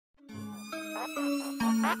Yo,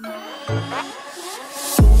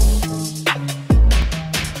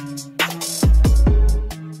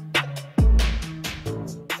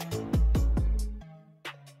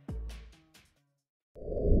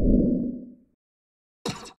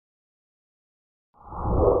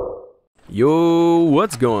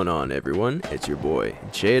 what's going on everyone? It's your boy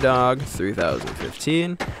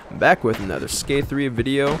JDog300015 back with another Skate 3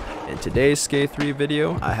 video. In today's Skate 3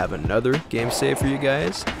 video, I have another game save for you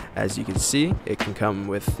guys. As you can see, it can come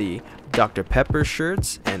with the Dr. Pepper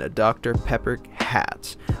shirts and a Dr. Pepper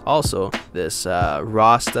hat. Also, this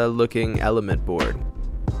Rasta looking element board.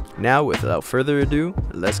 Now, without further ado,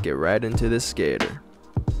 let's get right into this skater.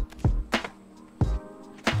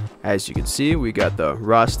 As you can see, we got the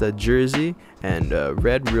Rasta jersey and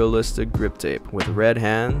red realistic grip tape with red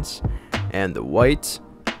hands and the white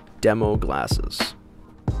demo glasses.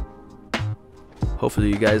 Hopefully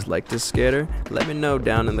you guys like this skater. Let me know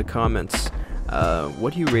down in the comments,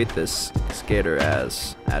 what do you rate this skater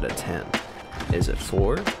as out of 10? Is it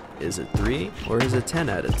 4? Is it 3? Or is it 10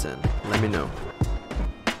 out of 10? Let me know.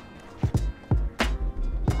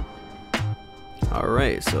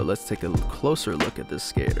 Alright, so let's take a closer look at this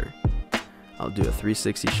skater. I'll do a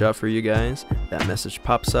 360 shot for you guys. That message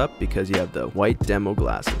pops up because you have the white demo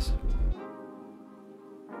glasses.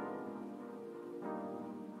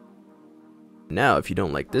 Now, if you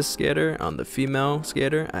don't like this skater, on the female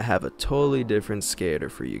skater, I have a totally different skater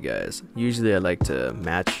for you guys. Usually I like to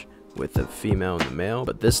match with the female and the male,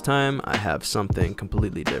 but this time I have something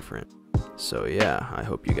completely different. So yeah, I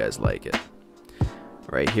hope you guys like it.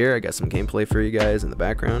 Right here, I got some gameplay for you guys in the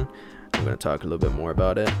background. I'm going to talk a little bit more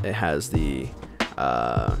about it. It has the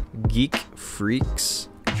Geek Freaks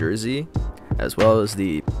jersey, as well as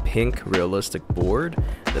the pink realistic board,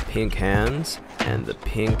 the pink hands, and the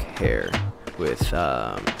pink hair with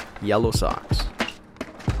yellow socks.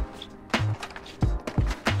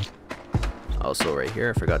 Also right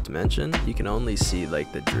here, I forgot to mention, you can only see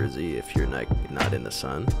like the jersey if you're not in the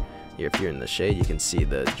sun. If you're in the shade, you can see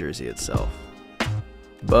the jersey itself.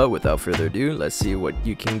 But without further ado, let's see what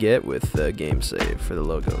you can get with the game save for the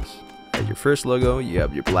logos. As your first logo, you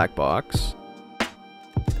have your black box.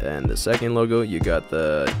 And the second logo, you got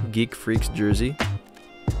the Geek Freaks jersey.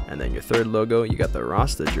 And then your third logo, you got the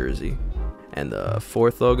Rasta jersey. And the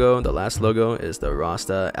fourth logo, the last logo, is the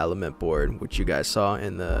Rasta element board, which you guys saw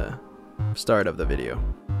in the start of the video.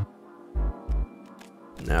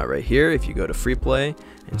 Now right here, if you go to free play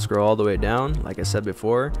and scroll all the way down, like I said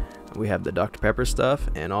before, we have the Dr. Pepper stuff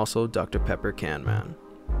and also Dr. Pepper Can Man.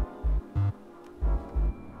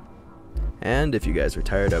 And if you guys are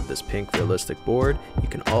tired of this pink realistic board, you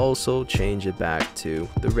can also change it back to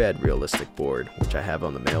the red realistic board, which I have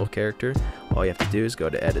on the male character. All you have to do is go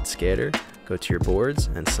to Edit Skater, go to your boards,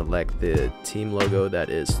 and select the team logo that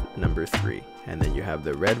is number 3. And then you have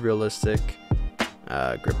the red realistic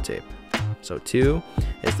grip tape. So 2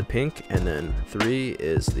 is the pink, and then 3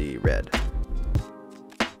 is the red.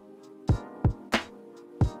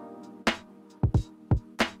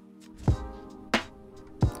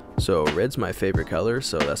 So red's my favorite color,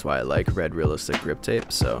 so that's why I like red realistic grip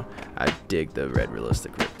tape. So I dig the red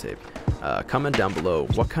realistic grip tape. Comment down below,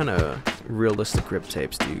 what kind of realistic grip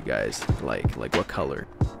tapes do you guys like? Like what color?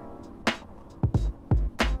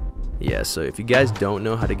 Yeah, so if you guys don't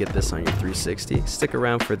know how to get this on your 360, stick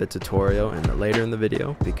around for the tutorial and later in the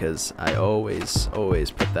video, because I always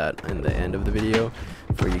put that in the end of the video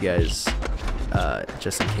for you guys,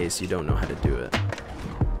 just in case you don't know how to do it.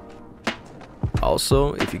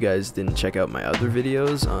 Also, if you guys didn't check out my other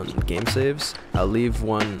videos on game saves, I'll leave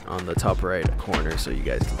one on the top right corner so you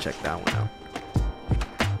guys can check that one out.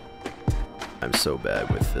 I'm so bad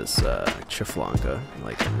with this Chiflanka,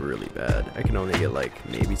 like I'm really bad. I can only get like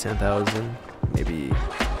maybe 10,000, maybe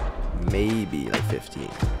like 15.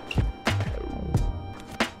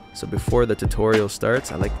 So before the tutorial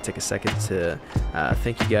starts, I'd like to take a second to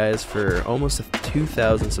thank you guys for almost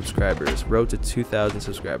 2,000 subscribers. Road to 2,000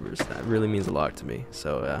 subscribers. That really means a lot to me.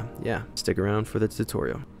 So yeah, stick around for the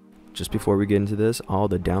tutorial. Just before we get into this, all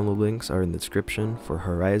the download links are in the description for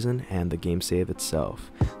Horizon and the game save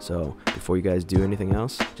itself. So before you guys do anything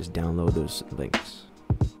else, just download those links.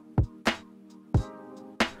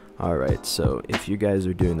 Alright, so if you guys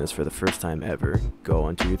are doing this for the first time ever, go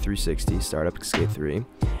onto your 360, start up Skate 3,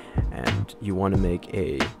 and you want to make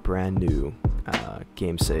a brand new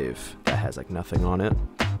game save that has like nothing on it.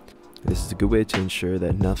 This is a good way to ensure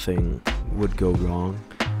that nothing would go wrong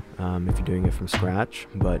if you're doing it from scratch,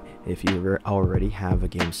 but if you already have a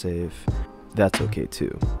game save, that's okay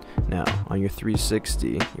too. Now, on your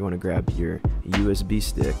 360, you want to grab your USB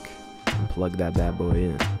stick and plug that bad boy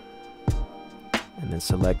in. and then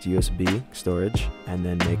select USB storage, and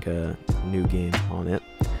then make a new game on it.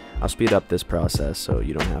 I'll speed up this process so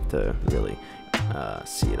you don't have to really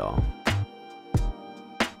see it all.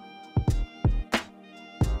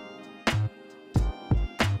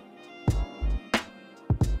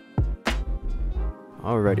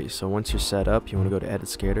 Alrighty, so once you're set up, you want to go to Edit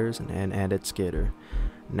Skaters and Edit Skater.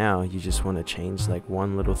 Now you just want to change like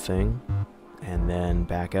one little thing and then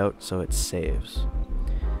back out so it saves.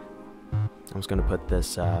 I'm just going to put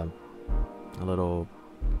this a little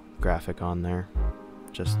graphic on there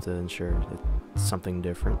just to ensure it's something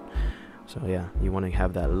different. So yeah, you want to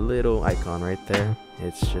have that little icon right there.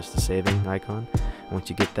 It's just a saving icon. Once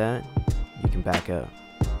you get that, you can back out.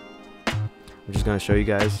 I'm just going to show you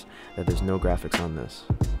guys that there's no graphics on this.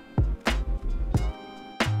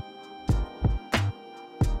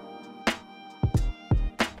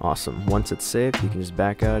 Awesome. Once it's saved, you can just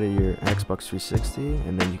back out of your Xbox 360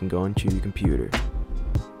 and then you can go into your computer.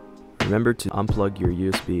 Remember to unplug your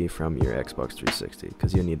USB from your Xbox 360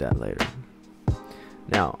 because you'll need that later.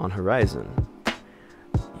 Now on Horizon,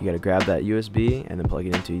 you got to grab that USB and then plug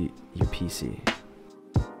it into your PC.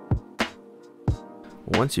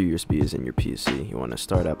 Once your USB is in your PC, you want to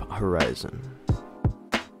start up Horizon.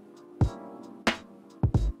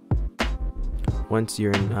 Once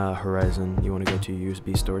you're in Horizon, you want to go to your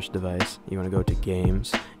USB storage device, you want to go to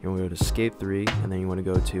Games, you want to go to Skate 3, and then you want to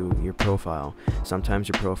go to your profile. Sometimes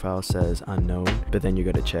your profile says unknown, but then you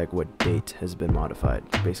got to check what date has been modified,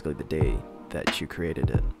 basically the day that you created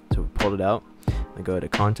it. So pull it out, then go to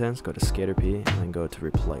Contents, go to Skater P, and then go to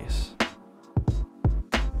Replace.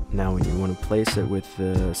 Now when you want to place it with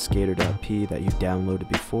the skater.p that you downloaded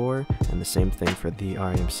before, and the same thing for the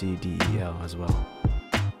RMCDEL as well.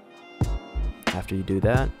 After you do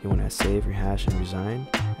that, you want to save your hash and resign,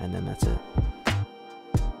 and then that's it.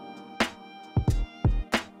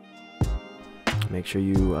 Make sure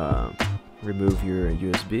you remove your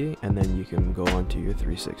USB, and then you can go onto your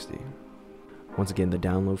 360. Once again, the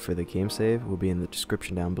download for the game save will be in the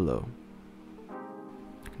description down below.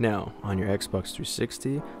 Now, on your Xbox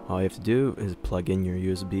 360, all you have to do is plug in your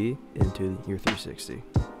USB into your 360.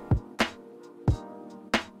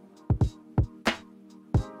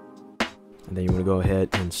 And then you want to go ahead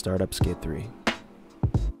and start up Skate 3.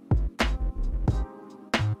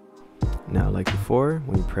 Now, like before,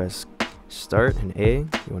 when you press Start and A, you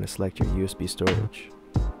want to select your USB storage.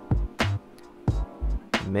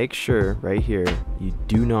 Make sure right here you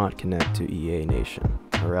do not connect to EA Nation,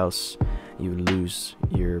 or else you lose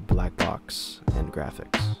your black box and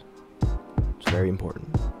graphics. It's very important.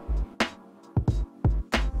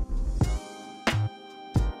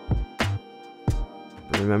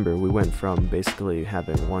 But remember, we went from basically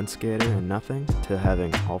having one skater and nothing to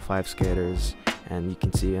having all 5 skaters, and you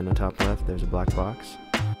can see in the top left there's a black box.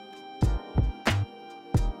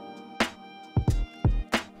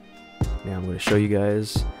 Now I'm going to show you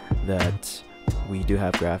guys that we do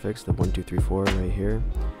have graphics, the 1, 2, 3, 4 right here.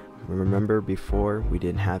 Remember before we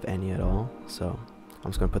didn't have any at all, so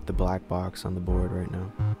I'm just going to put the black box on the board right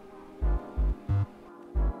now.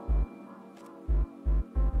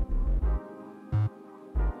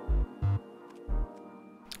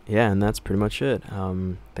 Yeah, and that's pretty much it.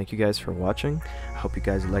 Thank you guys for watching. I hope you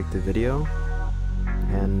guys liked the video,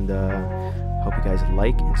 and hope you guys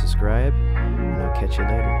like and subscribe, and I'll catch you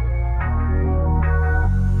later.